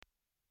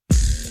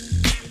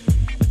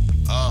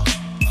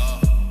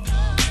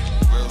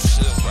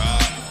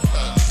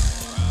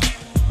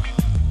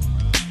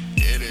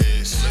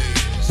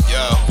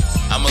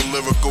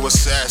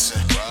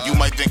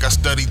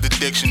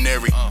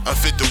dictionary.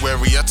 Unfit to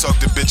worry, I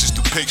talk to bitches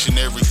through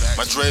Pictionary.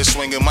 My dreads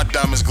swinging, my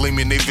diamonds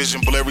gleaming, they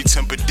vision blurry.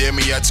 Temper dare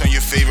me, I turn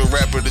your favorite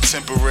rapper to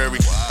temporary.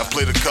 I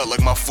play the cut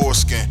like my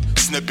foreskin.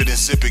 Snip it and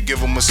sip it, give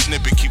them a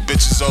snippet. Keep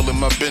bitches all in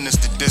my business,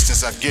 the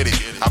distance, I get it.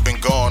 I've been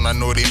gone, I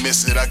know they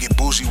miss it, I get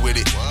bougie with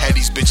it. Had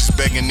these bitches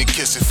begging to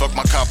kiss it, fuck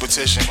my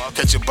competition.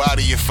 Catch your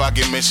body if I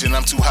get mentioned,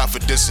 I'm too hot for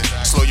dissing.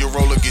 Slow your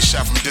roller, get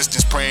shot from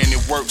distance, praying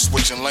it works.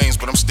 Switching lanes,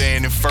 but I'm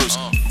staying in first.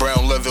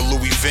 Brown leather,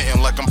 Louis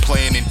Vuitton like I'm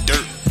playing in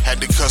dirt. Had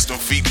the custom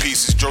feet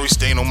pieces, jewelry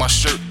stain on my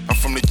shirt. I'm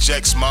from the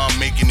Jacks, mom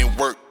making it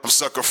work. I'm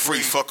sucker free,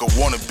 fuck a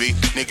wannabe.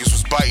 Niggas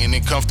was biting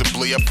it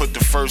comfortably. I put the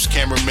first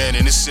cameraman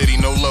in this city,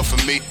 no love for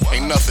me.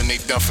 Ain't nothing they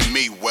done for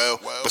me, well.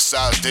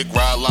 Besides dick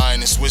ride, lying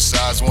and switch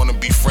sides. Wanna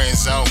be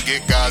friends, I don't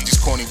get guys. These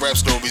corny rap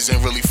stories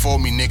ain't really for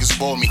me, niggas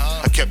bore me.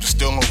 I kept it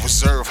still on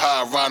reserve,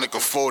 how ironic, a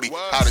 40.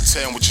 Out of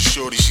 10 with your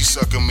shorty, she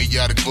sucking me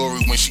out of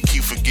glory. When she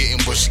keep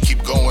forgetting, but she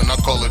keep going, I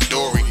call her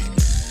Dory.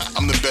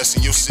 I'm the best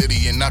in your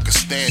city and I can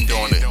stand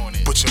on it.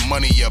 Put your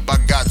money up, I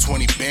got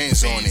 20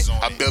 bands on it.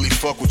 I barely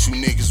fuck with you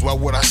niggas, why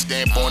would I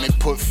stamp on it?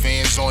 Put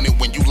fans on it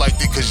when you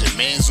liked it cause your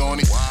man's on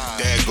it.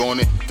 Dag on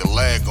it, the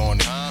lag on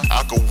it.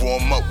 I could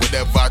warm up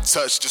whatever I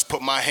touch, just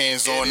put my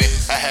hands on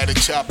it. I had a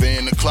chopper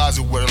in the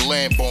closet with a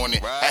lamp on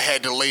it. I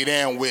had to lay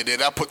down with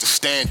it, I put the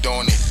stand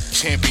on it.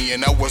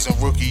 Champion, I wasn't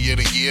rookie of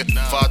the year.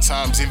 5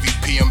 times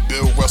MVP, I'm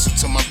Bill Russell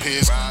to my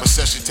peers.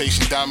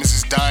 Resuscitation diamonds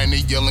is dying,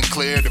 they yelling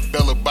clear. The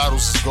Bella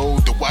bottles is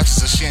gold, the watch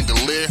is a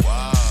chandelier.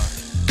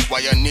 Why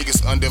y'all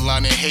niggas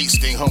underlining hate?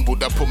 Stay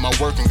humbled, I put my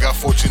work and got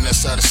fortune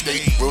that's out of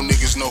state. Real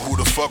niggas know who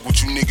the fuck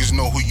with you niggas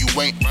know who you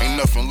ain't. Ain't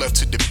nothing left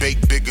to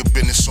debate, bigger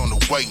business on the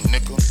way,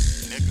 nigga.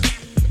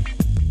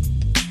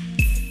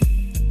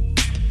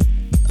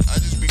 I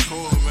just be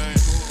cool, man.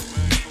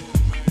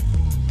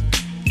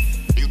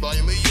 You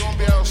don't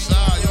be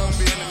outside, you don't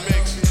be in the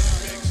mix.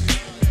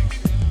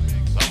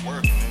 I'm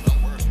working,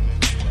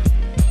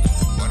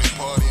 Why they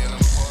partying?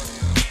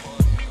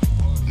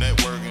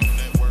 Networking.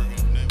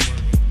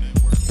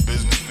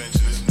 Business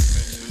ventures,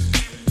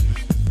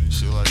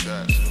 shit like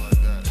that.